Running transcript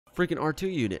freaking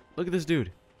R2 unit. Look at this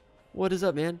dude. What is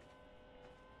up, man?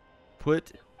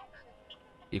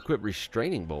 Equip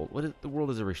restraining bolt. What in the world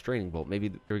is a restraining bolt? Maybe,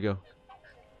 here we go.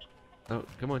 Oh,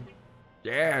 come on.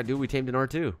 Yeah, dude, we tamed an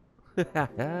R2.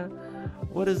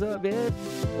 What is up, man?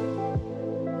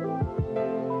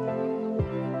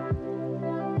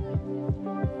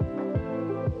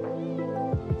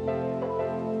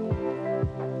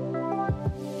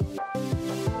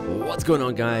 What's going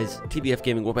on, guys? TBF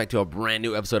Gaming. Welcome back to a brand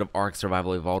new episode of Ark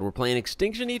Survival Evolved. We're playing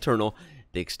Extinction Eternal,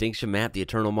 the Extinction map, the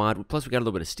Eternal mod. Plus, we got a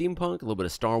little bit of Steampunk, a little bit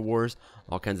of Star Wars,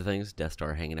 all kinds of things. Death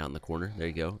Star hanging out in the corner. There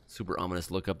you go. Super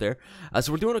ominous look up there.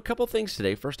 So we're doing a couple things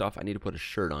today. First off, I need to put a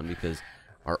shirt on because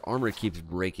our armor keeps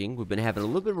breaking. We've been having a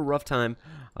little bit of a rough time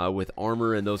with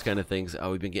armor and those kind of things.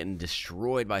 We've been getting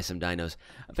destroyed by some dinos.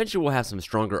 Eventually, we'll have some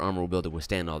stronger armor. We'll be able to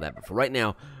withstand all that. But for right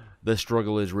now, the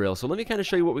struggle is real. So let me kind of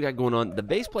show you what we got going on. The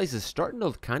base place is starting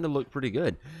to kind of look pretty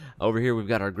good. Over here, we've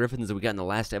got our griffins that we got in the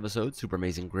last episode. Super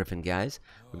amazing griffin, guys.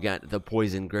 We've got the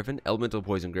poison griffin, elemental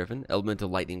poison griffin, elemental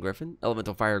lightning griffin,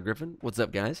 elemental fire griffin. What's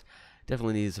up, guys?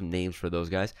 Definitely needed some names for those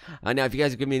guys. Now, if you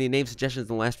guys have given me any name suggestions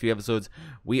in the last few episodes,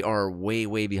 we are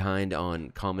way behind on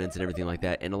comments and everything like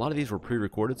that. And a lot of these were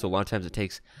pre-recorded, so a lot of times it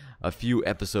takes a few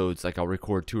episodes. Like I'll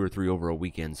record 2 or 3 over a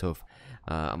weekend. So if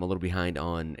I'm a little behind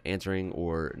on answering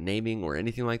or naming or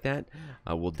anything like that,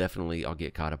 I'll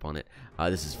get caught up on it.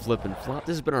 This is Flip and Flop.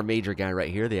 This has been our major guy right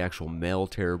here, the actual male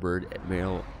terror bird,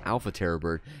 male alpha terror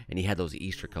bird, and he had those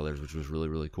Easter colors, which was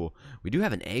really cool. We do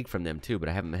have an egg from them too, but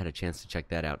I haven't had a chance to check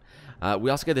that out.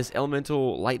 We also got this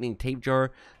elemental lightning tape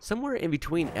jar somewhere in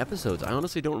between episodes. I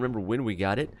honestly don't remember when we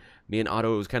got it. Me and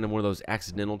Otto, it was kind of one of those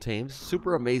accidental tames.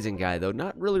 Super amazing guy though,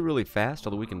 not really fast,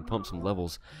 although we can pump some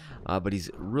levels. But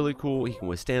he's really cool. He can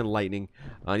withstand lightning.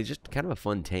 He's just kind of a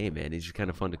fun tame, man. He's just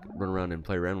kind of fun to run around and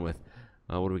play around with.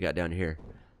 What do we got down here?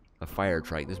 A fire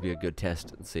trike. This would be a good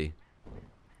test. Let's see.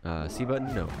 C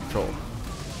button? No. Control.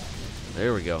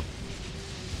 There we go.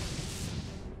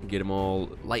 Get him all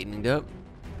lightened up.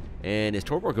 And his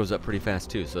torpor goes up pretty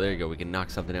fast too. So there you go. We can knock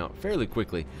something out fairly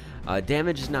quickly.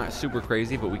 Damage is not super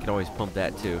crazy, but we can always pump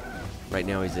that too. Right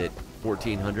now he's at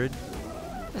 1400.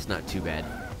 That's not too bad.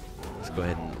 Let's go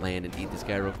ahead and land and eat this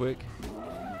guy real quick.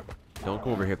 Don't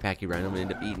come over here, Packy Rhino. I'm going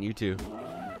to end up eating you too.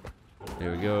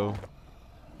 There we go.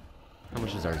 How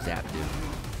much does our zap do?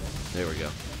 There we go.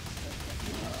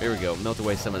 There we go. Melt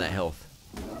away some of that health.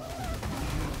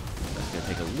 That's going to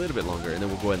take a little bit longer, and then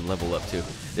we'll go ahead and level up too.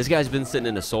 This guy's been sitting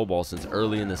in a soul ball since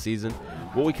early in the season.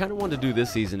 What we kind of want to do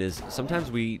this season is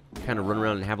sometimes we kind of run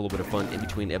around and have a little bit of fun in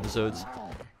between episodes,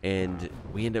 and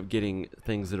we end up getting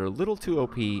things that are a little too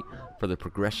OP for the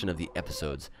progression of the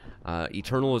episodes.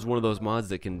 Eternal is one of those mods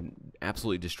that can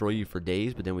absolutely destroy you for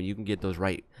days, but then when you can get those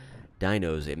right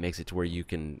dinos, it makes it to where you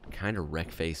can kind of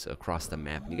wreck face across the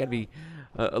map. And you got to be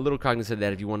a little cognizant of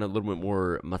that if you want a little bit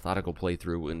more methodical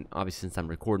playthrough. And obviously, since I'm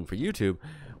recording for YouTube,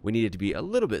 we need it to be a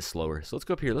little bit slower. So let's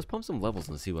go up here. Let's pump some levels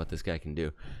and see what this guy can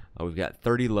do. We've got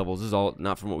 30 levels. This is all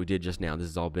not from what we did just now. This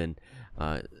has all been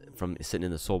from sitting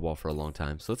in the soul ball for a long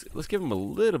time. So let's give him a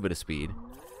little bit of speed.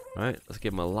 All right, let's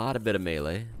give him a bit of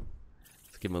melee.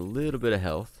 Let's give him a little bit of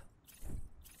health.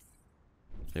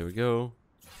 There we go.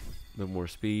 A little more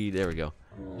speed. There we go.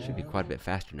 Should be quite a bit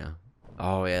faster now.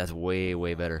 Oh yeah, that's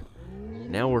way better.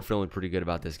 Now we're feeling pretty good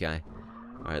about this guy.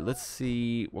 All right, let's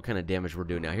see what kind of damage we're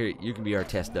doing now. Here, you can be our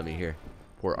test dummy here.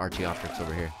 Poor Archaeopteryx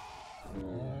over here.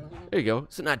 There you go.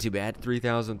 So not too bad.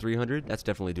 3,300. That's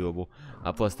definitely doable.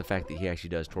 Plus the fact that he actually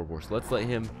does torpor. So let's let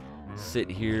him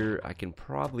sit here. I can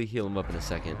probably heal him up in a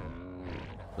second.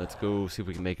 Let's go see if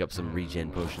we can make up some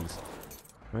regen potions.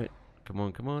 All right, come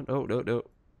on. Oh, no.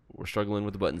 We're struggling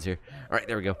with the buttons here. All right,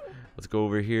 there we go. Let's go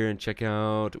over here and check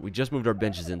out. We just moved our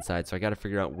benches inside, so I got to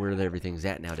figure out where everything's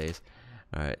at nowadays.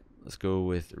 All right, let's go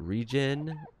with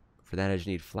regen. For that, I just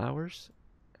need flowers.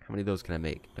 How many of those can I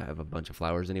make? Do I have a bunch of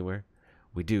flowers anywhere?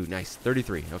 We do. Nice.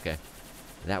 33. Okay.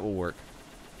 That will work.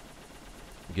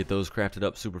 Get those crafted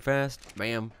up super fast.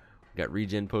 Bam. We got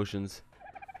regen potions.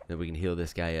 Then we can heal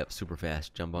this guy up super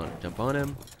fast. Jump on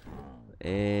him.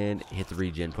 And hit the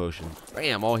regen potion.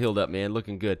 Bam, all healed up, man.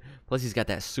 Looking good. Plus, he's got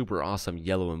that super awesome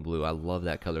yellow and blue. I love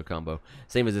that color combo.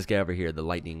 Same as this guy over here, the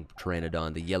lightning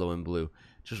pteranodon, the yellow and blue.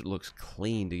 Just looks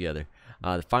clean together.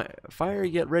 The fire,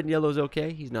 red and yellow is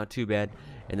okay. He's not too bad.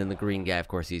 And then the green guy, of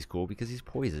course, he's cool because he's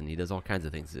poison. He does all kinds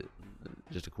of things.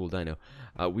 Just a cool dino.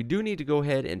 We do need to go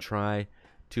ahead and try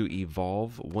to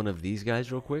evolve one of these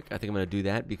guys real quick. I think I'm going to do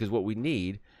that because what we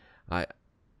need...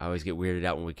 I always get weirded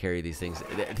out when we carry these things.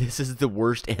 This is the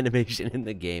worst animation in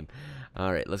the game.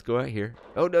 All right, let's go out here.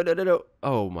 Oh, no.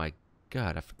 Oh, my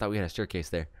God. I thought we had a staircase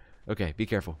there. Okay, be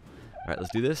careful. All right,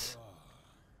 let's do this.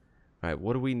 Alright,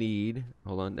 what do we need?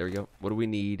 Hold on, there we go. What do we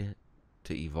need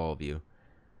to evolve you?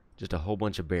 Just a whole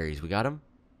bunch of berries. We got them?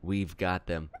 We've got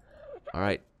them.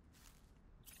 Alright.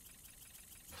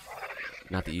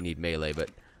 Not that you need melee, but...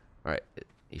 Alright,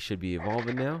 he should be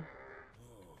evolving now.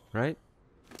 Right?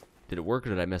 Did it work or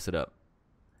did I mess it up?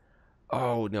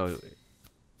 Oh, no.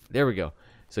 There we go.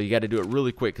 So you got to do it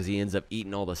really quick because he ends up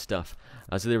eating all the stuff.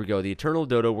 So there we go. The Eternal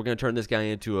Dodo. We're going to turn this guy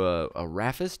into a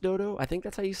Raphis Dodo. I think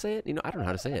that's how you say it. You know, I don't know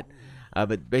how to say it.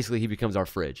 But basically he becomes our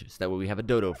fridge. So that way we have a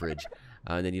Dodo fridge.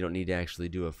 And then you don't need to actually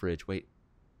do a fridge. Wait.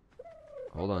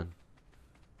 Hold on.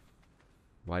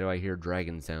 Why do I hear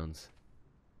dragon sounds?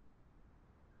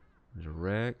 There's a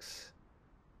Rex.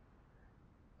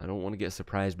 I don't want to get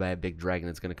surprised by a big dragon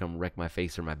that's going to come wreck my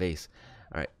face or my base.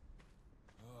 Alright.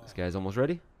 This guy's almost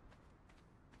ready.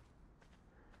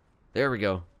 There we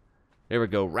go. There we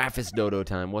go. Raphis Dodo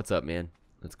time. What's up, man?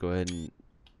 Let's go ahead and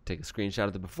take a screenshot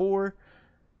of the before.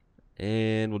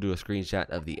 And we'll do a screenshot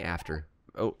of the after.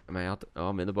 Oh, am I out? Oh,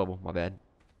 I'm in the bubble. My bad.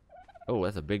 Oh,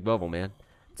 that's a big bubble, man.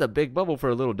 It's a big bubble for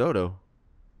a little dodo.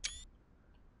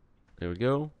 There we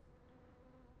go.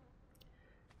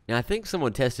 Now, I think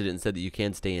someone tested it and said that you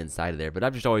can stay inside of there. But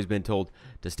I've just always been told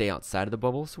to stay outside of the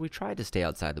bubble. So we tried to stay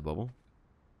outside the bubble.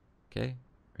 Okay.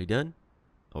 Are you done?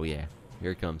 Oh, yeah.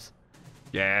 Here it comes.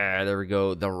 Yeah, there we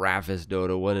go. The Raphis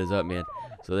Dodo. What is up, man?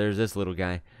 So there's this little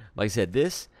guy. Like I said,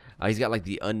 this, he's got like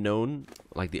the unknown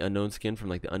skin from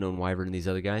like the unknown wyvern and these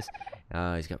other guys.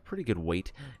 He's got pretty good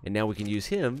weight. And now we can use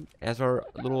him as our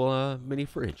little mini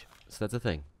fridge. So that's a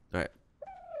thing. All right.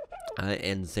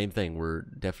 And same thing. We're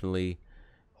definitely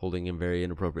holding him very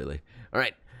inappropriately. All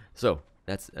right. So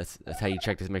that's how you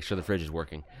check to make sure the fridge is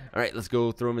working. All right. Let's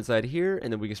go throw him inside here,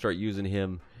 and then we can start using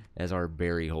him as our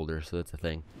berry holder. So that's the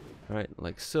thing. All right,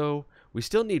 like so. We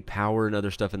still need power and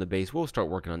other stuff in the base. We'll start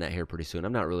working on that here pretty soon.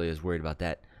 I'm not really as worried about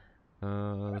that.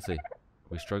 Let's see. Are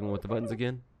we struggling with the buttons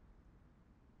again?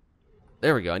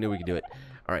 There we go. I knew we could do it.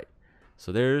 All right.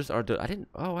 So there's our...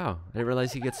 Oh, wow. I didn't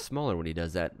realize he gets smaller when he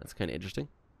does that. That's kind of interesting.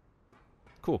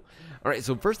 Cool. All right,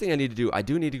 so first thing I need to do, I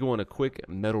do need to go on a quick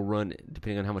metal run,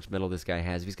 depending on how much metal this guy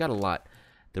has. If he's got a lot,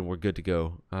 then we're good to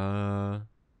go.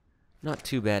 Not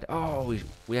too bad. Oh,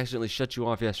 we accidentally shut you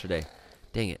off yesterday.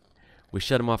 Dang it. We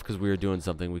shut him off because we were doing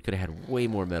something. We could have had way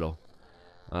more metal.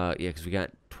 Yeah, because we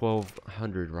got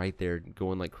 1,200 right there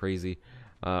going like crazy.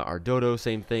 Our Dodo,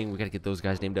 same thing. We got to get those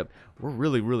guys named up. We're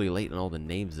really, really late on all the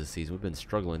names this season. We've been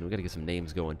struggling. We got to get some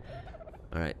names going.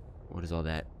 All right. What is all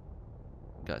that?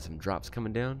 Got some drops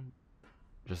coming down.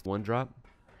 Just one drop.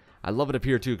 I love it up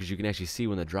here, too, because you can actually see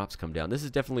when the drops come down. This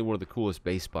is definitely one of the coolest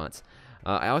base spots.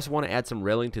 I also want to add some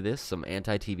railing to this, some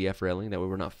anti-TBF railing. That way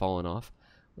we're not falling off.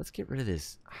 Let's get rid of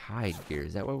this hide gear.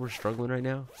 Is that why we're struggling right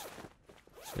now?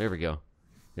 There we go.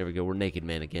 There we go. We're naked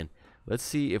man again. Let's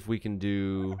see if we can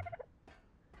do...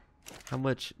 How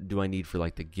much do I need for,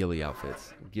 like, the ghillie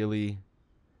outfits? Ghillie...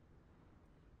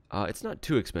 it's not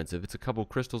too expensive. It's a couple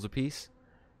crystals a piece.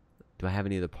 Do I have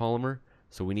any of the polymer?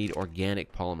 So we need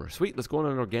organic polymer. Sweet. Let's go on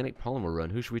an organic polymer run.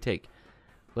 Who should we take?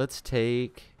 Let's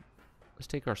take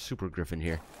our Super Griffin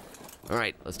here. All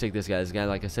right, let's take this guy. This guy,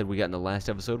 like I said, we got in the last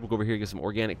episode. We'll go over here and get some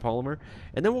organic polymer,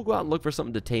 and then we'll go out and look for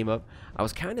something to tame up. I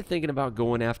was kind of thinking about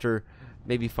going after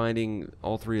maybe finding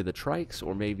all three of the trikes,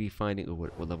 or maybe finding... Oh,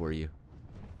 what level are you?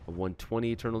 A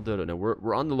 120 Eternal Dodo. No,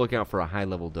 we're on the lookout for a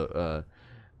high-level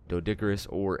Doedicurus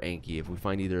or Anki. If we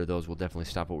find either of those, we'll definitely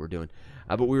stop what we're doing.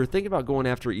 But we were thinking about going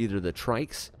after either the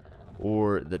trikes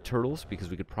or the turtles, because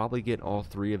we could probably get all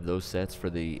three of those sets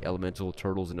for the elemental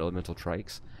turtles and elemental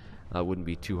trikes. Wouldn't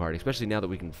be too hard, especially now that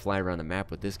we can fly around the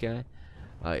map with this guy.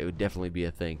 It would definitely be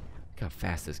a thing. Look how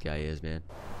fast this guy is, man.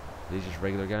 Are these just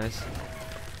regular guys?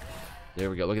 There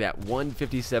we go. Look at that.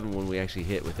 157 when we actually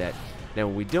hit with that. Now,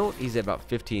 when we don't, he's at about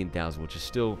 15,000, which is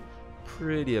still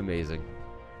pretty amazing.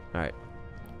 All right.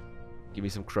 Give me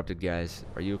some corrupted guys.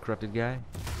 Are you a corrupted guy?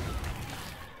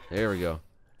 There we go.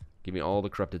 Give me all the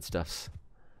corrupted stuffs.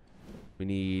 We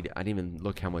need... I didn't even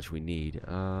look how much we need.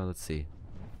 Let's see.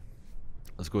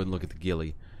 Let's go ahead and look at the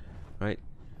ghillie. Right?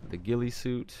 The ghillie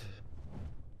suit.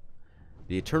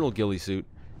 The Eternal ghillie suit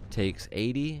takes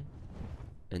 80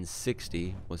 and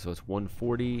 60. So it's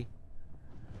 140,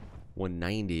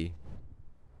 190,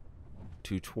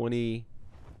 220,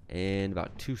 and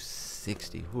about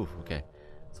 260. Whew, okay.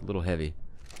 It's a little heavy.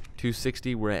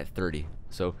 260, we're at 30.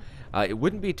 So it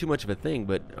wouldn't be too much of a thing,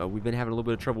 but we've been having a little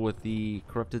bit of trouble with the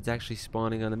corrupteds actually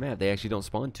spawning on the map. They actually don't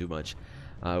spawn too much.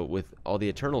 With all the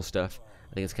Eternal stuff,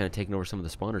 I think it's kind of taking over some of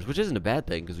the spawners, which isn't a bad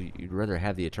thing, because you'd rather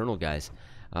have the Eternal guys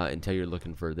until you're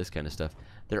looking for this kind of stuff.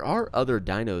 There are other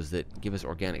dinos that give us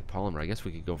organic polymer. I guess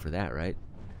we could go for that, right?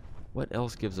 What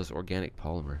else gives us organic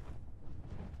polymer?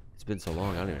 It's been so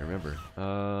long, I don't even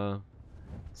remember.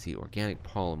 See, organic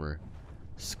polymer.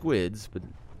 Squids, but,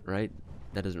 right?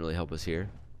 That doesn't really help us here.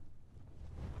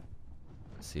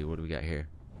 Let's see, what do we got here?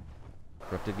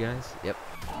 Corrupted guys? Yep.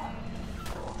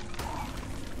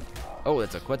 Oh,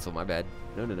 that's a Quetzal, my bad.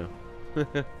 No, no,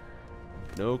 no.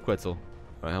 No Quetzal.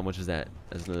 Alright, how much is that?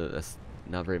 That's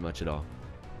not very much at all.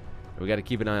 We got to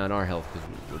keep an eye on our health because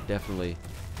we're definitely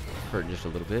hurting just a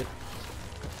little bit.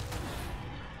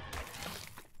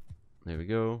 There we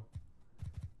go.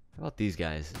 How about these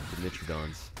guys, the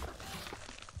Mitrodons?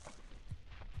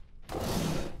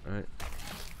 Alright.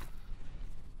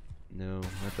 No,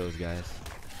 not those guys.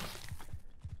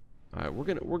 Alright,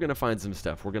 we're gonna find some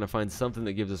stuff. We're gonna find something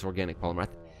that gives us organic polymer.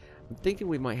 I'm thinking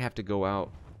we might have to go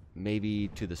out maybe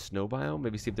to the snow biome,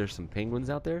 maybe see if there's some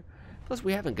penguins out there. Plus,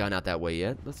 we haven't gone out that way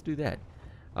yet. Let's do that.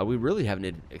 We really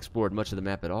haven't explored much of the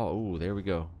map at all. Ooh, there we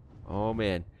go. Oh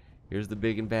man, here's the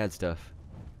big and bad stuff.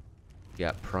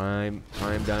 Got prime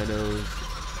dinos.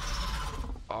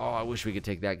 Oh, I wish we could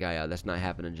take that guy out. That's not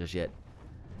happening just yet.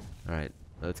 All right,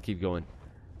 let's keep going.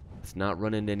 Let's not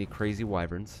run into any crazy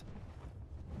wyverns.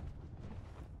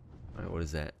 All right, what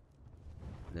is that?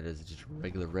 That is just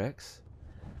regular Rex.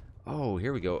 Oh,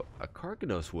 here we go. A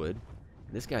Carcanos wood.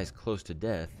 And this guy's close to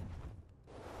death.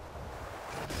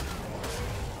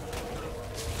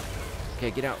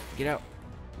 Okay, get out, get out,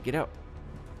 get out.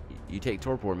 You take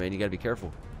torpor, man. You gotta be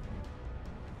careful.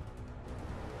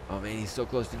 Oh man, he's so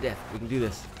close to death. We can do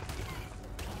this.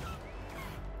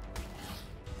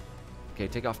 Okay,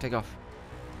 take off, take off.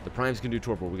 The primes can do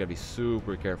torpor. We gotta be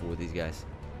super careful with these guys.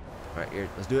 All right, here,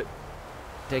 let's do it.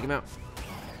 Take him out.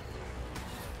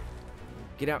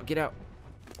 Get out, get out.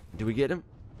 Did we get him?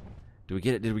 Did we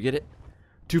get it? Did we get it?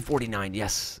 249,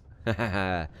 yes.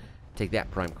 Take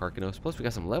that, Prime Carcanos. Plus, we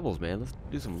got some levels, man. Let's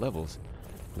do some levels.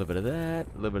 A little bit of that,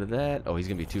 a little bit of that. Oh, he's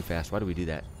going to be too fast. Why do we do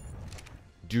that?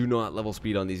 Do not level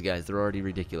speed on these guys. They're already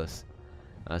ridiculous.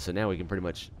 So now we can pretty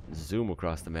much zoom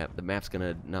across the map. The map's going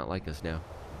to not like us now.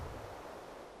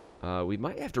 We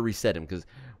might have to reset him because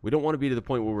we don't want to be to the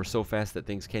point where we're so fast that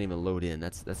things can't even load in.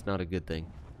 That's not a good thing.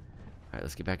 All right,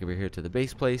 let's get back over here to the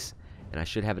base place. And I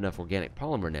should have enough organic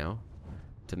polymer now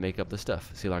to make up the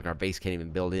stuff. See, like our base can't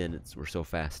even build in. We're so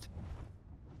fast.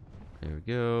 There we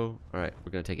go. All right,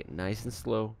 we're going to take it nice and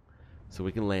slow so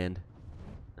we can land.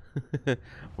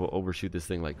 We'll overshoot this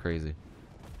thing like crazy.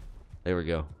 There we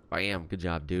go. Bam. Good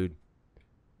job, dude.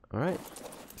 All right.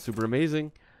 Super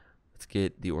amazing. Let's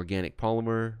get the organic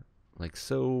polymer like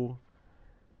so.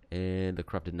 And the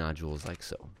corrupted nodules like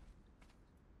so.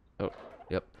 Oh,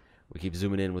 yep. We keep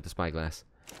zooming in with the spyglass.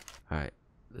 All right.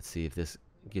 Let's see if this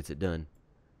gets it done.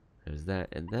 There's that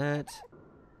and that.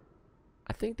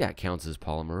 I think that counts as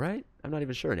polymer, right? I'm not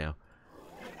even sure now.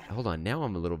 Hold on. Now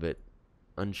I'm a little bit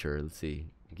unsure. Let's see.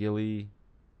 Gilly.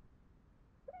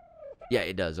 Yeah,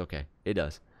 it does. Okay. It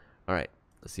does. All right.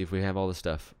 Let's see if we have all the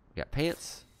stuff. We got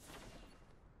pants.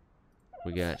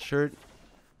 We got shirt.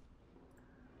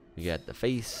 We got the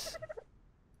face.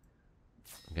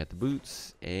 We got the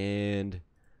boots. And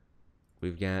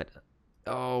we've got...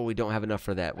 Oh, we don't have enough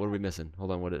for that. What are we missing?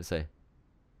 Hold on. What did it say?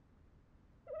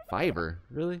 Fiber?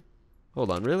 Really?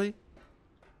 Hold on. Really?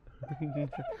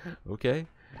 Okay.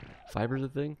 Fiber's a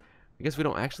thing? I guess we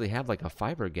don't actually have like a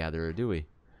fiber gatherer, do we?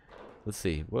 Let's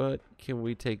see. What can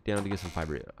we take down to get some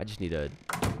fiber? I just need a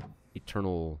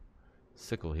eternal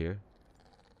sickle here.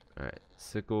 Alright.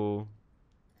 Sickle.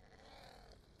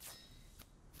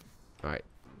 Alright.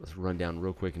 Let's run down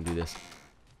real quick and do this.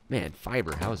 Man,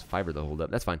 fiber. How is fiber the hold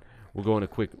up? That's fine. We'll go on a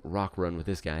quick rock run with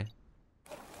this guy.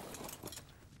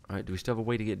 Alright, do we still have a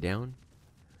way to get down?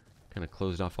 Kind of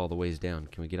closed off all the ways down.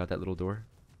 Can we get out that little door?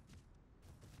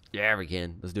 Yeah, we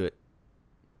can. Let's do it.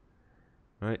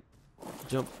 Alright.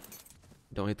 Jump.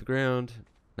 Don't hit the ground.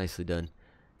 Nicely done.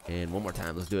 And one more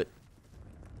time. Let's do it.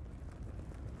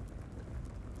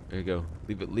 There you go.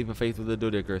 Leave a faith with the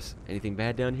Doedicurus. Anything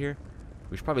bad down here?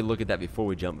 We should probably look at that before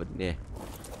we jump, but nah.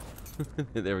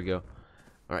 There we go.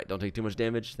 Alright, don't take too much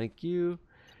damage. Thank you.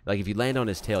 Like, if you land on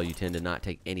his tail, you tend to not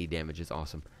take any damage. It's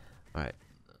awesome. Alright.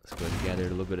 Let's go ahead and gather a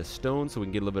little bit of stone so we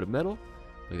can get a little bit of metal.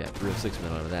 Look at that. 306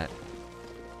 metal out of that.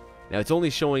 Now, it's only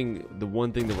showing the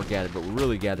one thing that we're gathering, but we're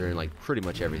really gathering, like, pretty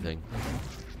much everything.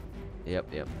 Yep.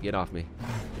 Get off me.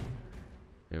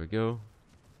 There we go.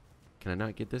 Can I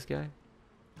not get this guy?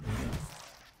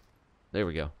 There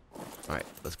we go. Alright,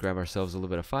 let's grab ourselves a little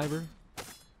bit of fiber.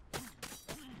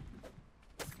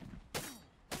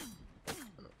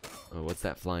 Oh, what's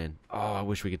that flying? Oh, I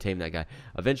wish we could tame that guy.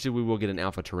 Eventually, we will get an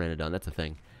alpha pteranodon. That's a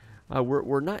thing.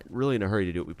 We're not really in a hurry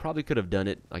to do it. We probably could have done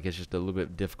it. Like, it's just a little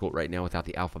bit difficult right now without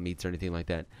the alpha meats or anything like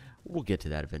that. We'll get to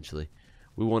that eventually.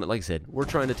 we want it, like I said, we're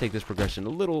trying to take this progression a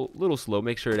little slow.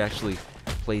 Make sure it actually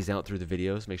plays out through the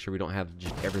videos. Make sure we don't have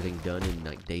just everything done in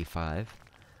like day 5.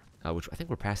 Which I think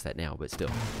we're past that now, but still,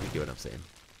 you get what I'm saying.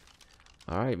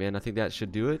 Alright, man, I think that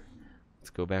should do it.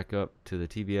 Let's go back up to the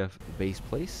TBF base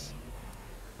place.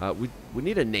 We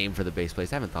need a name for the base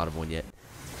place. I haven't thought of one yet.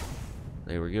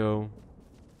 There we go.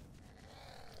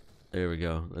 There we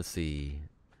go. Let's see.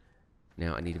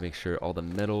 Now I need to make sure all the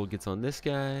metal gets on this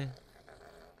guy.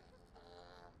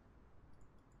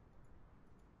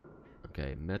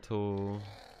 Okay, metal.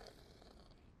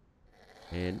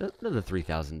 And another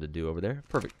 3,000 to do over there.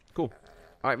 Perfect. Cool.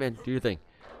 Alright, man. Do your thing.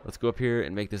 Let's go up here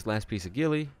and make this last piece of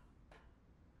ghillie.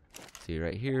 See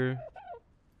right here.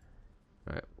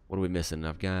 Alright. What are we missing?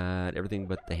 I've got everything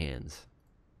but the hands.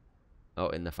 Oh,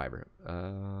 and the fiber.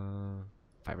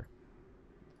 Fiber.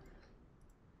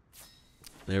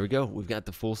 There we go. We've got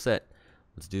the full set.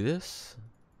 Let's do this.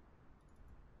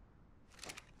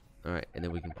 Alright. And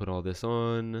then we can put all this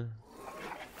on.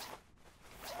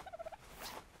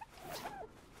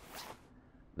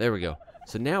 There we go.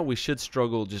 So now we should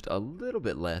struggle just a little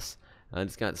bit less.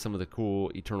 It's got some of the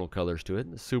cool Eternal colors to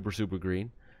it. Super, super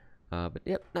green. But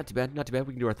yep, not too bad. Not too bad.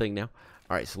 We can do our thing now.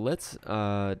 Alright, so let's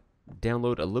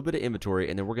download a little bit of inventory,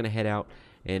 and then we're going to head out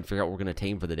and figure out what we're going to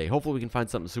tame for the day. Hopefully we can find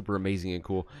something super amazing and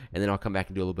cool, and then I'll come back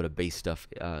and do a little bit of base stuff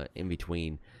in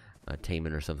between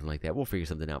taming or something like that. We'll figure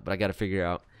something out. But I got to figure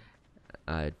out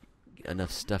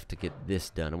enough stuff to get this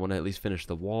done. I want to at least finish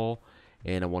the wall.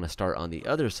 And I want to start on the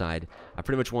other side. I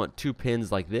pretty much want 2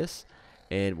 pins like this.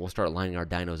 And we'll start lining our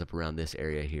dinos up around this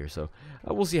area here. So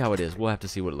we'll see how it is. We'll have to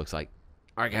see what it looks like.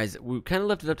 Alright guys, we kind of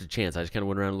left it up to chance. I just kind of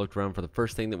went around and looked around for the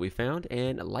first thing that we found.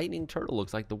 And a lightning turtle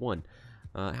looks like the one.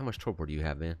 How much torpor do you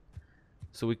have, man?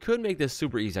 So we could make this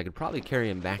super easy. I could probably carry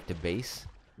him back to base.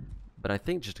 But I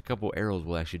think just a couple arrows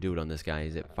will actually do it on this guy.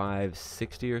 He's at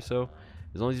 560 or so.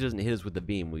 As long as he doesn't hit us with the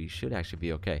beam, we should actually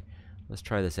be okay. Let's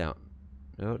try this out.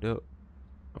 No.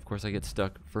 Of course I get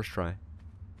stuck. First try.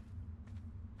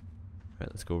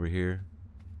 Alright, let's go over here.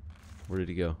 Where did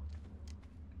he go?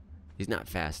 He's not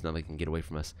fast, not like he can get away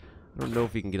from us. I don't know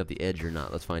if he can get up the edge or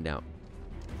not. Let's find out.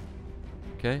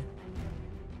 Okay.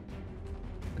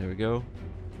 There we go.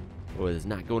 Oh, it's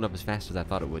not going up as fast as I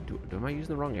thought it would. Am I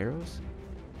using the wrong arrows?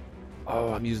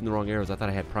 Oh, I'm using the wrong arrows. I thought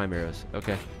I had prime arrows.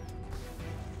 Okay.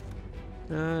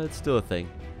 It's still a thing.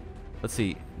 Let's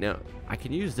see. Now, I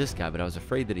can use this guy, but I was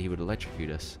afraid that he would electrocute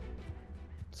us.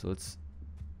 So let's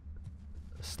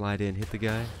slide in, hit the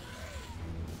guy.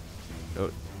 Oh,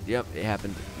 yep, it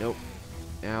happened. Nope.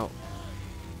 Ow.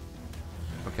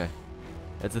 Okay.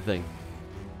 That's the thing.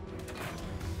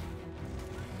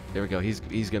 There we go. He's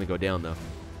going to go down, though.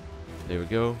 There we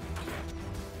go.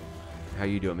 How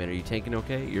you doing, man? Are you tanking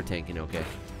okay? You're tanking okay.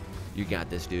 You got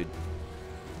this, dude.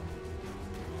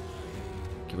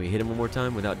 Can we hit him one more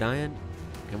time without dying?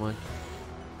 Come on.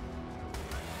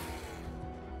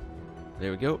 There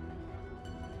we go.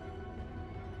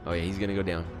 Oh yeah, he's gonna go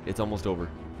down. It's almost over.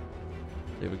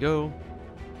 There we go.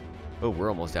 Oh, we're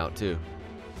almost out too.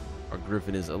 Our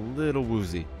griffin is a little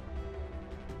woozy.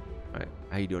 Alright,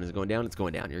 how you doing? Is it going down? It's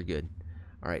going down. You're good.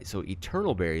 Alright, so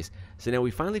Eternal berries. So now we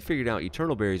finally figured out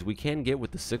Eternal berries we can get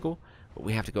with the sickle, but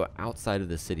we have to go outside of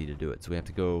the city to do it. So we have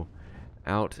to go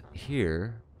out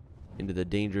here into the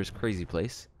dangerous, crazy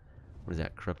place. What is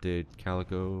that? Corrupted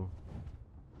calico.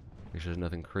 Make sure there's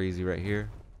nothing crazy right here.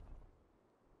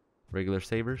 Regular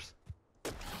sabers.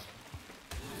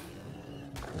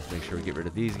 Let's make sure we get rid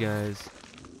of these guys.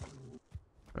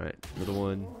 Alright, another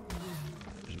one.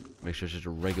 Just make sure it's just a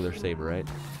regular saber, right?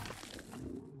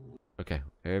 Okay,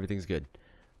 everything's good.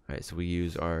 Alright, so we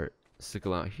use our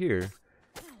sickle out here,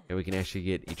 and we can actually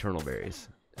get Eternal berries.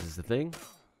 Is this the thing?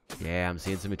 Yeah, I'm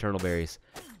seeing some Eternal berries.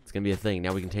 It's going to be a thing.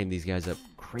 Now we can tame these guys up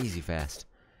crazy fast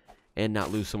and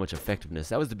not lose so much effectiveness.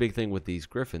 That was the big thing with these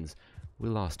griffins. We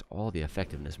lost all the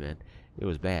effectiveness, man. It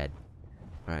was bad.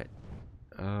 All right.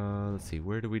 Let's see.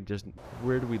 Where do we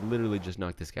literally just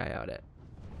knock this guy out at?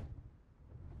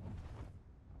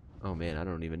 Oh man, I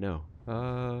don't even know.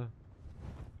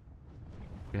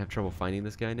 We have trouble finding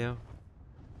this guy now.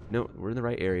 No, we're in the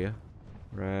right area.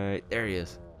 Right there he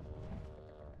is.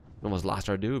 Almost lost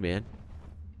our dude, man.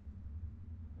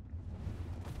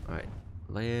 Alright,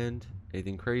 land.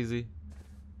 Anything crazy?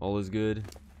 All is good.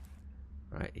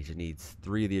 Alright, he just needs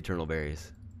 3 of the Eternal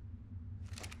berries.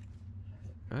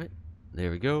 Alright,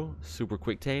 there we go. Super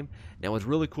quick tame. Now what's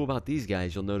really cool about these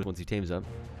guys, you'll notice once he tames up.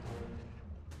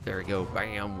 There we go.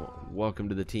 Bam. Welcome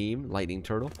to the team, Lightning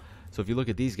Turtle. So if you look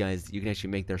at these guys, you can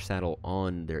actually make their saddle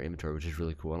on their inventory, which is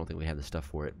really cool. I don't think we have the stuff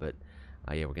for it, but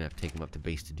yeah, we're going to have to take them up to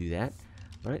base to do that.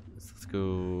 Alright, let's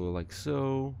go like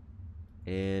so.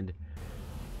 And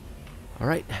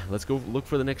Alright, let's go look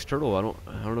for the next turtle. I don't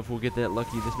know if we'll get that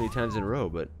lucky this many times in a row,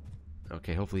 but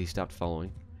okay, hopefully he stopped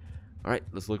following. Alright,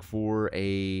 let's look for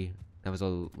a... That was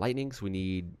a lightning, so we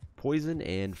need poison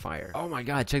and fire. Oh my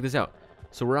god, check this out.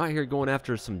 So we're out here going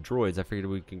after some droids. I figured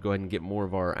we could go ahead and get more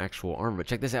of our actual armor, but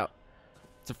check this out.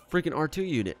 It's a freaking R2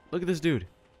 unit. Look at this dude.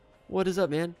 What is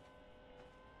up, man?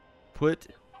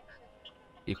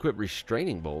 Equip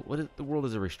restraining bolt. What in the world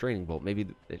is a restraining bolt? Maybe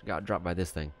it got dropped by this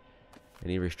thing.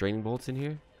 Any restraining bolts in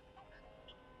here?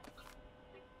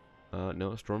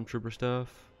 No, stormtrooper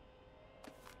stuff.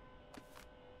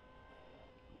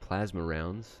 Plasma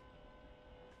rounds.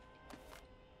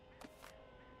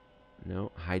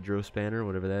 No, hydro spanner,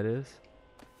 whatever that is.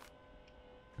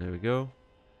 There we go.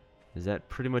 Is that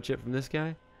pretty much it from this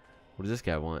guy? What does this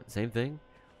guy want? Same thing?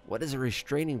 What is a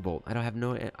restraining bolt? I have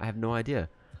no idea.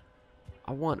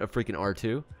 I want a freaking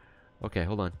R2. Okay,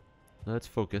 hold on. Let's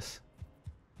focus.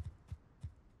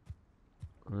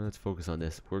 Let's focus on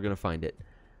this. We're gonna find it.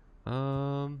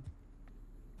 Oh,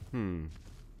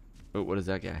 what is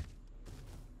that guy?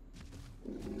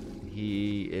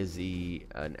 He is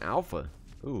an alpha.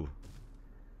 Ooh.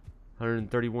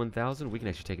 131,000. We can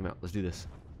actually take him out. Let's do this.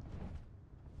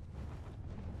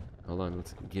 Hold on.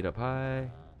 Let's get up high.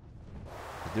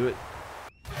 Let's do it.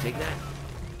 Take that.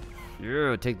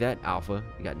 Yeah, take that, alpha.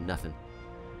 You got nothing.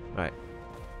 Alright.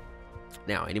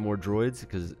 Now, any more droids?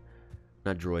 Because,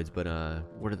 not droids, but,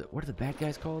 what are the bad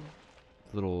guys called?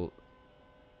 Little,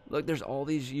 look, there's all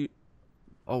these,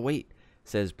 oh, wait. It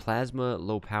says plasma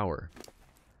low power.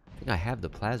 I think I have the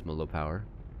plasma low power.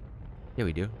 Yeah,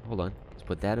 we do. Hold on. Let's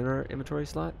put that in our inventory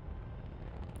slot.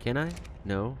 Can I?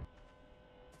 No.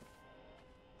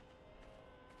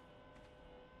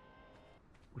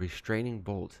 Restraining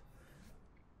bolt.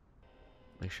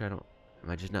 Make sure I don't... Am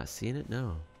I just not seeing it?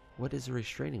 No. What is a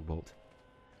restraining bolt?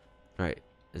 Alright.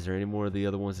 Is there any more of the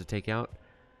other ones to take out?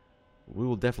 We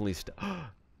will definitely...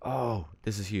 Oh!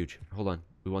 This is huge. Hold on.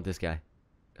 We want this guy.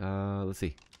 Let's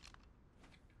see.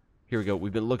 Here we go.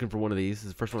 We've been looking for one of these. This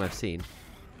is the first one I've seen.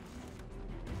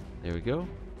 There we go.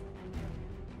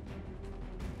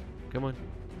 Come on.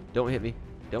 Don't hit me.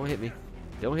 Don't hit me.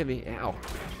 Don't hit me. Ow.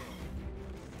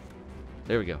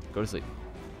 There we go. Go to sleep.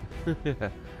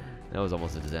 That was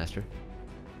almost a disaster.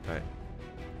 Alright.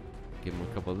 Give him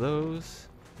a couple of those.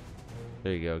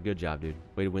 There you go. Good job, dude.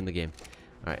 Way to win the game.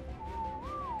 Alright.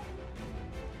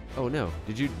 Oh, no.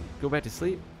 Did you go back to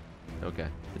sleep? Okay.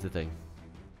 It's a thing.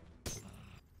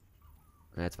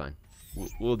 That's fine.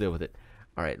 We'll deal with it.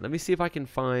 Alright. Let me see if I can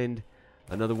find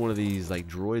another one of these, like,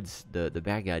 droids. The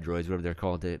bad guy droids, whatever they're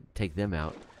called, to take them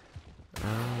out.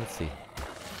 Let's see.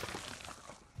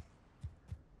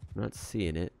 I'm not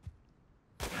seeing it.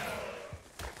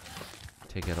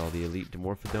 Take out all the elite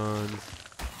Dimorphodons.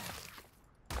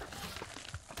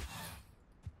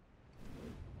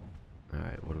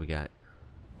 Alright, what do we got?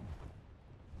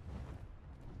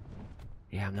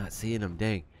 Yeah, I'm not seeing them,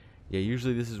 dang. Yeah,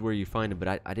 usually this is where you find them,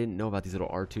 but I didn't know about these little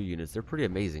R2 units. They're pretty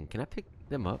amazing. Can I pick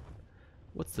them up?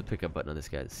 What's the pickup button on this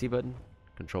guy? C button?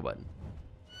 Control button.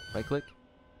 Right click?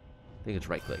 I think it's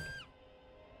right click.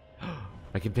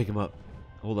 I can pick him up.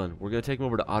 Hold on. We're going to take him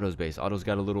over to Otto's base. Otto's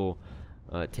got a little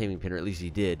taming pin, or at least he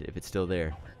did, if it's still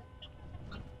there.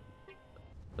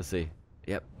 Let's see.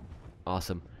 Yep.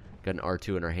 Awesome. Got an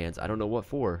R2 in our hands. I don't know what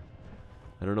for.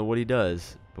 I don't know what he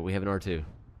does, but we have an R2.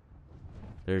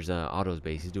 There's Otto's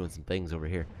base. He's doing some things over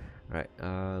here. Alright,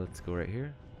 let's go right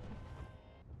here.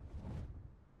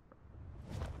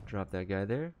 Drop that guy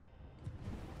there.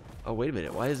 Oh, wait a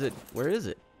minute. Why is it... Where is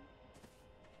it?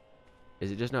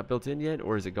 Is it just not built in yet,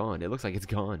 or is it gone? It looks like it's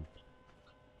gone.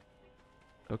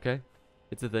 Okay.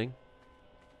 It's a thing.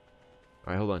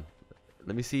 Alright, hold on.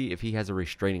 Let me see if he has a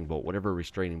restraining bolt, whatever a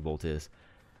restraining bolt is.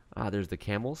 Ah, there's the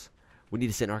camels. We need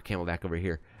to send our camel back over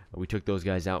here. We took those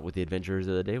guys out with the adventurers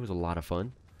the other day. It was a lot of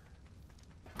fun.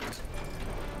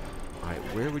 Alright,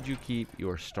 where would you keep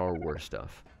your Star Wars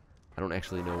stuff? I don't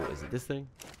actually know. Is it this thing?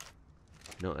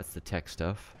 No, that's the tech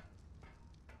stuff.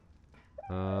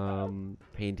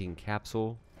 Painting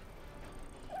capsule.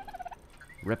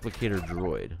 Replicator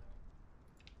droid.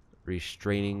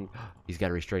 Restraining. He's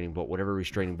got a restraining bolt. Whatever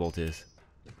restraining bolt is.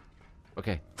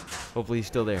 Okay. Hopefully he's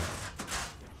still there.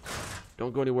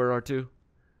 Don't go anywhere, R2.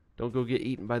 Don't go get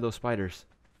eaten by those spiders.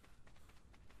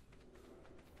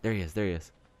 There he is. There he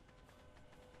is.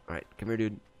 Alright. Come here,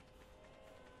 dude.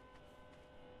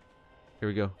 Here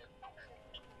we go.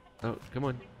 Oh, come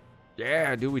on.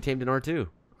 Yeah, dude. We tamed an R2.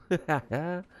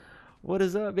 What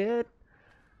is up, man?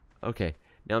 Okay.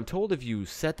 Now, I'm told if you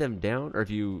set them down, or if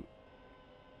you...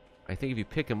 I think if you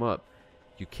pick them up,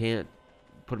 you can't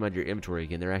put them out of your inventory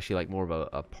again. They're actually like more of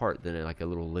a part than like a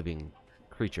little living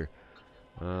creature.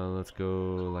 Let's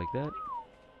go like that.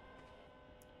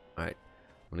 Alright.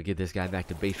 I'm gonna get this guy back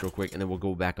to base real quick, and then we'll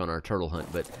go back on our turtle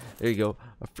hunt. But there you go.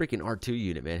 A freaking R2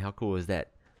 unit, man. How cool is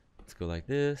that? Let's go like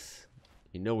this.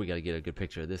 You know we gotta get a good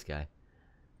picture of this guy.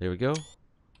 There we go.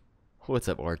 What's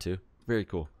up, R2? Very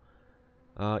cool.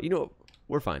 You know,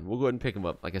 we're fine. We'll go ahead and pick him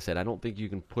up. Like I said, I don't think you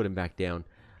can put him back down,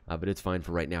 but it's fine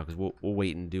for right now because we'll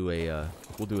wait and do a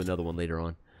we'll do another one later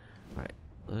on. All right,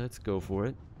 let's go for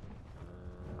it.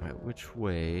 All right, which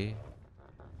way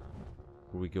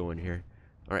are we going here?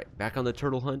 All right, back on the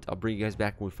turtle hunt. I'll bring you guys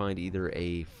back when we find either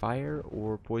a fire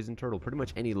or poison turtle. Pretty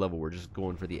much any level. We're just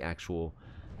going for the actual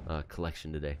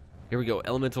collection today. Here we go.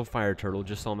 Elemental fire turtle.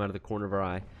 Just saw him out of the corner of our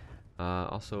eye.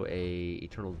 Also a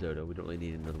eternal dodo. We don't really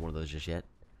need another one of those just yet.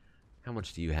 How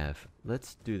much do you have?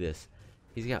 Let's do this.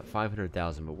 He's got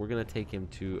 500,000, but we're gonna take him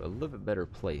to a little bit better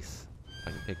place. If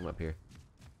I can pick him up here.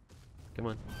 Come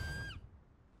on.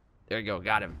 There you go.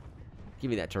 Got him. Give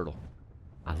me that turtle.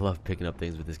 I love picking up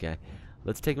things with this guy.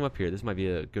 Let's take him up here. This might be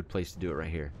a good place to do it right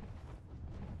here.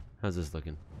 How's this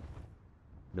looking?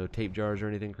 No tape jars or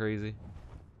anything crazy? A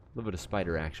little bit of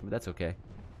spider action, but that's okay.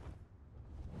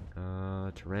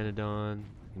 Pteranodon.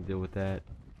 I can deal with that.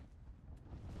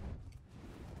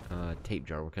 Tape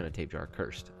jar. What kind of tape jar?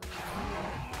 Cursed.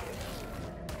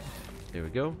 There we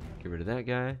go. Get rid of that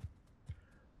guy.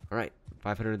 Alright.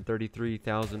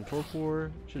 533,000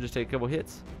 torpor. Should just take a couple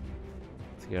hits.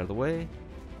 Let's get out of the way.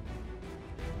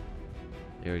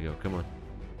 There we go. Come on.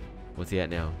 What's he at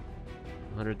now?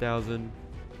 100,000.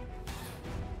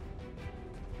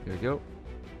 There we go.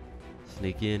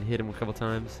 Sneak in. Hit him a couple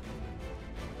times.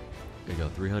 There you go.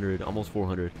 300. Almost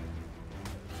 400.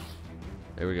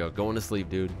 There we go. Going to sleep,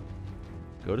 dude.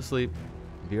 Go to sleep.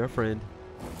 Be our friend.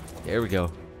 There we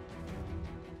go.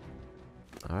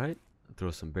 Alright.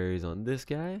 Throw some berries on this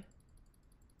guy.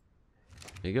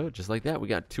 There you go. Just like that. We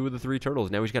got 2 of the 3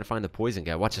 turtles. Now we just got to find the poison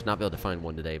guy. Watch us not be able to find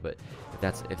one today, but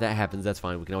if that happens, that's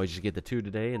fine. We can always just get the 2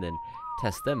 today and then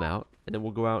test them out, and then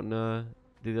we'll go out and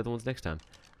do the other ones next time.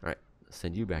 Alright.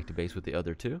 Send you back to base with the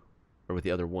other 2. Or with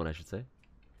the other 1, I should say.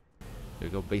 There we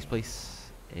go. Base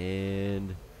place.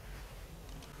 And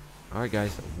alright,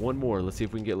 guys. One more. Let's see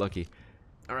if we can get lucky.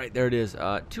 Alright, there it is.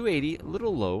 280. A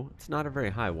little low. It's not a very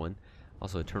high one.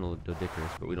 Also, Eternal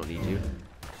Dodicarus, but we don't need you.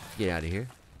 Get out of here.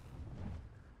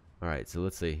 Alright, so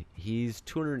let's see. He's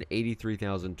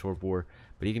 283,000 torpor,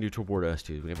 but he can do torpor to us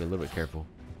too. We gotta be a little bit careful.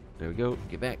 There we go.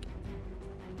 Get back.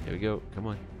 There we go. Come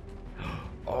on.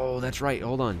 Oh, that's right.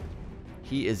 Hold on.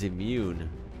 He is immune.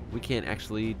 We can't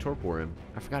actually torpor him.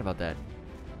 I forgot about that.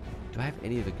 Do I have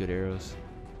any of the good arrows?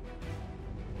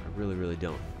 I really, really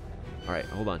don't. Alright,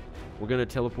 hold on. We're gonna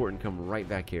teleport and come right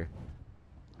back here.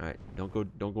 Alright, don't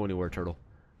go anywhere, turtle.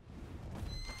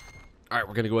 Alright,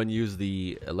 we're gonna go ahead and use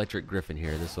the electric griffin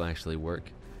here. This will actually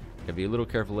work. Gotta be a little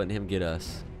careful letting him get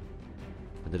us.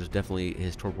 But there's definitely,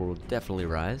 his torpor will definitely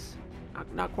rise.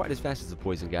 Not quite as fast as the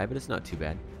poison guy, but it's not too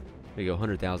bad. There you go,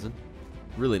 100,000.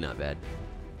 Really not bad.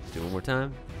 Let's do it one more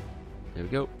time. There we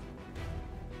go.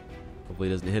 Hopefully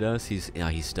he doesn't hit us. He's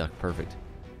stuck. Perfect.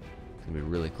 It's gonna be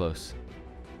really close.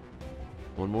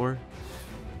 One more.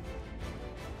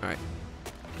 Alright.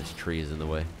 This tree is in the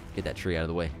way. Get that tree out of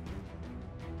the way.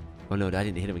 Oh no, I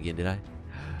didn't hit him again, did I?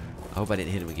 I hope I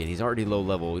didn't hit him again. He's already low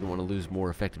level. We don't want to lose more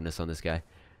effectiveness on this guy.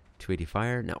 280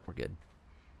 fire. No, we're good.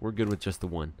 We're good with just the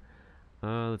 1.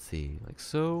 Let's see. Like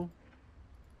so.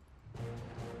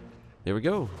 There we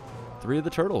go. 3 of the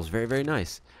turtles. Very, very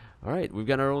nice. Alright, we've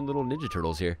got our own little ninja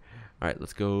turtles here. Alright,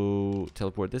 let's go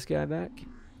teleport this guy back.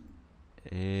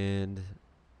 And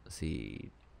let's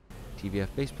see. TBF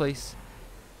base place.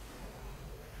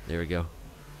 There we go.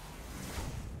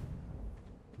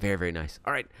 Very, very nice.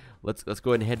 Alright, let's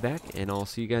go ahead and head back, and I'll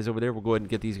see you guys over there. We'll go ahead and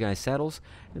get these guys saddles,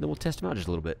 and then we'll test them out just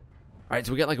a little bit. Alright,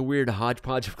 so we got like a weird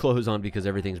hodgepodge of clothes on because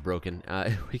everything's broken.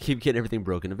 We keep getting everything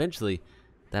broken. Eventually,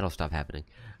 that'll stop happening.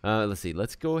 Let's see.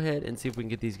 Let's go ahead and see if we can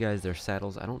get these guys their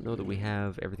saddles. I don't know that we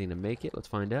have everything to make it. Let's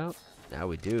find out. Now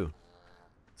we do.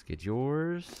 Let's get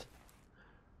yours.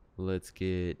 Let's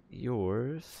get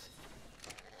yours.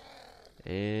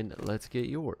 And let's get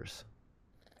yours.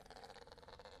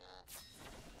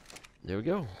 There we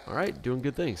go. All right, doing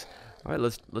good things. All right,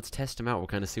 let's test them out. We'll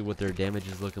kind of see what their damage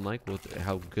is looking like,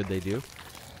 how good they do.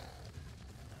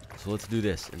 So let's do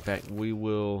this. In fact, we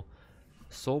will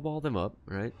soul ball them up.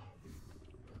 Right.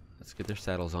 Let's get their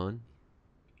saddles on.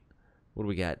 What do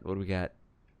we got? What do we got?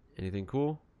 Anything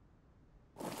cool?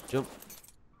 Jump.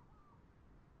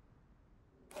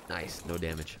 Nice. No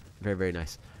damage. Very, very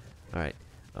nice. All right.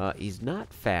 He's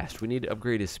not fast. We need to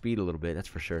upgrade his speed a little bit. That's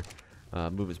for sure.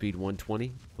 Movement speed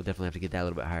 120. We'll definitely have to get that a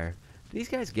little bit higher. Do these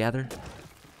guys gather?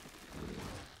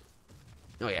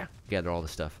 Oh yeah, gather all the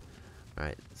stuff.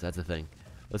 Alright, so that's the thing.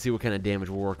 Let's see what kind of damage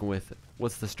we're working with.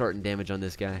 What's the starting damage on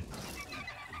this guy?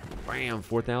 Bam,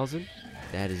 4,000.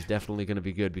 That is definitely going to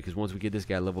be good, because once we get this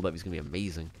guy leveled up, he's going to be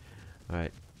amazing.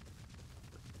 Alright.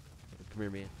 Come here,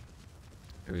 man.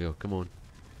 Here we go. Come on.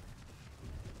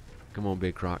 Come on,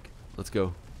 Big Croc. Let's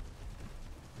go.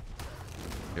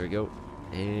 There we go.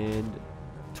 And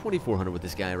 2,400 with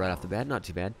this guy right off the bat. Not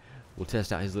too bad. We'll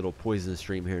test out his little poison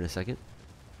stream here in a second.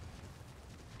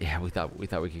 Yeah, we thought we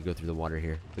could go through the water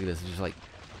here. Look at this. It's just like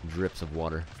drips of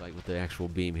water. It's like with the actual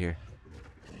beam here.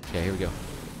 Okay, here we go.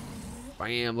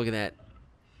 Bam! Look at that.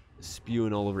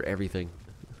 Spewing all over everything.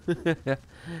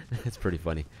 That's pretty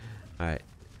funny. Alright.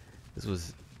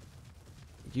 This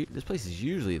place is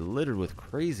usually littered with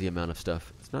crazy amount of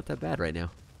stuff. It's not that bad right now.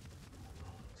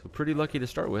 So pretty lucky to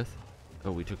start with.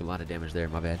 Oh, we took a lot of damage there.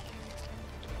 My bad.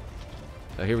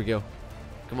 Oh, here we go.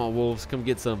 Come on, wolves. Come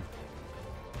get some.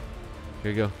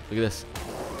 Here we go. Look at this.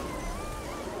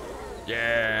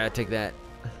 Yeah, take that.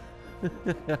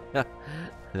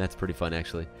 That's pretty fun,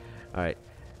 actually. Alright.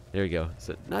 There we go.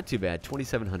 So not too bad.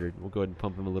 2,700. We'll go ahead and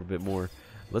pump him a little bit more.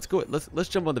 Let's go. Let's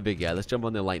jump on the big guy. Let's jump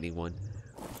on the lightning one.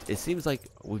 It seems like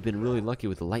we've been really lucky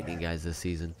with the lightning guys this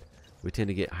season. We tend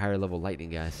to get higher level lightning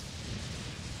guys.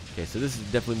 Okay, so this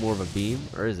is definitely more of a beam,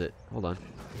 or is it? Hold on.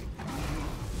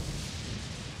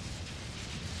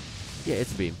 Yeah,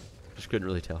 it's a beam. Just couldn't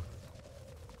really tell.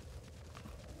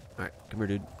 Alright, come here,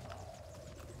 dude.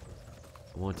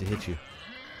 I want to hit you.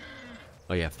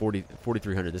 Oh yeah,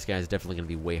 4,300. This guy is definitely going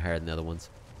to be way higher than the other ones.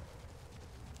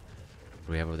 What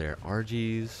do we have over there?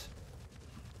 RGs.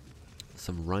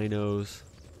 Some rhinos.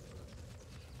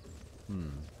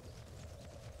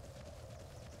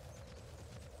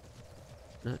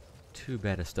 Not too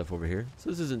bad of stuff over here. So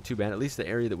this isn't too bad. At least the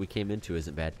area that we came into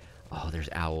isn't bad. Oh, there's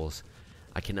owls.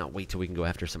 I cannot wait till we can go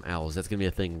after some owls. That's going to be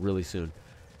a thing really soon.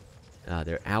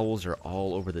 Their owls are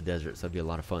all over the desert, so that'd be a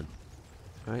lot of fun.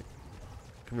 Alright.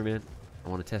 Come here, man. I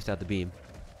want to test out the beam.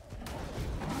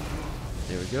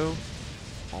 There we go.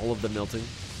 All of them melting.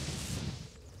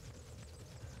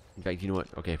 In fact, you know what?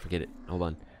 Okay, forget it. Hold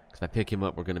on. Because if I pick him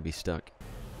up, we're going to be stuck.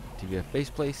 TBF base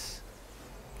place.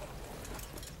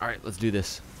 Alright, let's do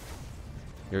this.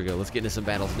 Here we go. Let's get into some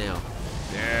battles now.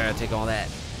 Yeah, take all that.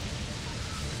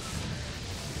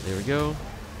 There we go.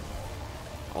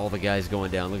 All the guys going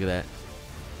down. Look at that.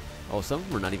 Oh, some of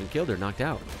them are not even killed. They're knocked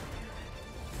out.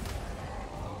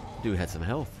 Dude had some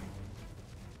health.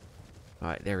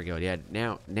 Alright, there we go. Yeah,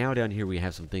 now down here we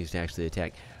have some things to actually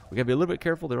attack. We gotta be a little bit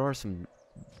careful. There are some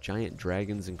giant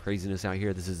dragons and craziness out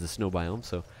here. This is the snow biome,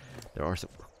 so there are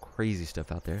some crazy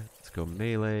stuff out there. Let's go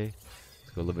melee.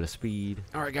 Let's go a little bit of speed.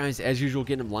 Alright guys, as usual,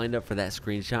 getting them lined up for that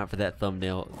screenshot, for that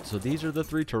thumbnail. So these are the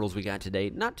 3 turtles we got today.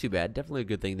 Not too bad. Definitely a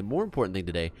good thing. The more important thing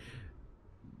today,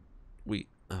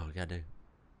 oh god dang.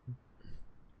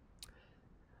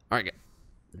 Alright,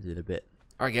 did a bit.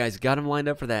 Alright guys, got them lined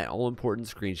up for that all-important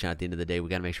screenshot at the end of the day. We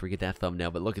got to make sure we get that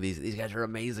thumbnail. But look at these. These guys are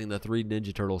amazing, the 3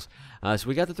 Ninja Turtles. So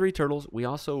we got the 3 turtles. We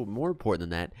also, more important than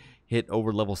that, hit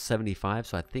over level 75.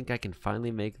 So I think I can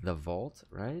finally make the vault,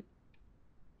 right?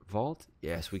 Vault?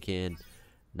 Yes, we can.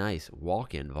 Nice.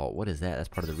 Walk-in vault. What is that? That's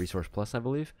part of the Resource Plus, I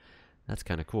believe. That's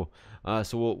kind of cool.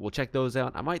 So we'll check those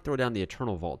out. I might throw down the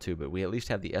Eternal Vault too, but we at least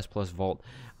have the S Plus Vault.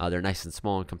 They're nice and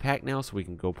small and compact now, so we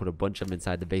can go put a bunch of them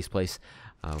inside the base place.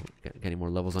 Got any more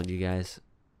levels on you guys?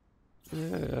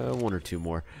 1 or 2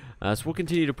 more. So we'll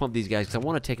continue to pump these guys because I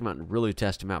want to take them out and really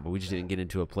test them out, but we just didn't get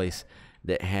into a place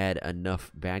that had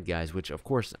enough bad guys, which of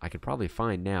course I could probably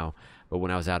find now, but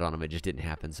when I was out on them it just didn't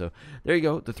happen. So there you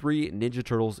go, the 3 Ninja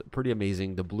Turtles, pretty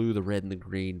amazing. The blue, the red, and the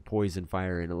green, poison,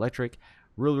 fire, and electric.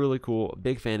 Really cool.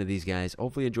 Big fan of these guys.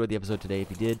 Hopefully you enjoyed the episode today. If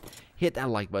you did, hit that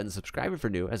like button, subscribe if you're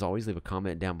new. As always, leave a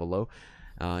comment down below.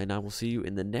 And I will see you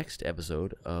in the next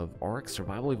episode of Ark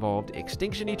Survival Evolved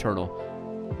Extinction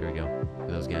Eternal. Here we go. Look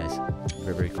at those guys.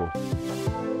 Very cool.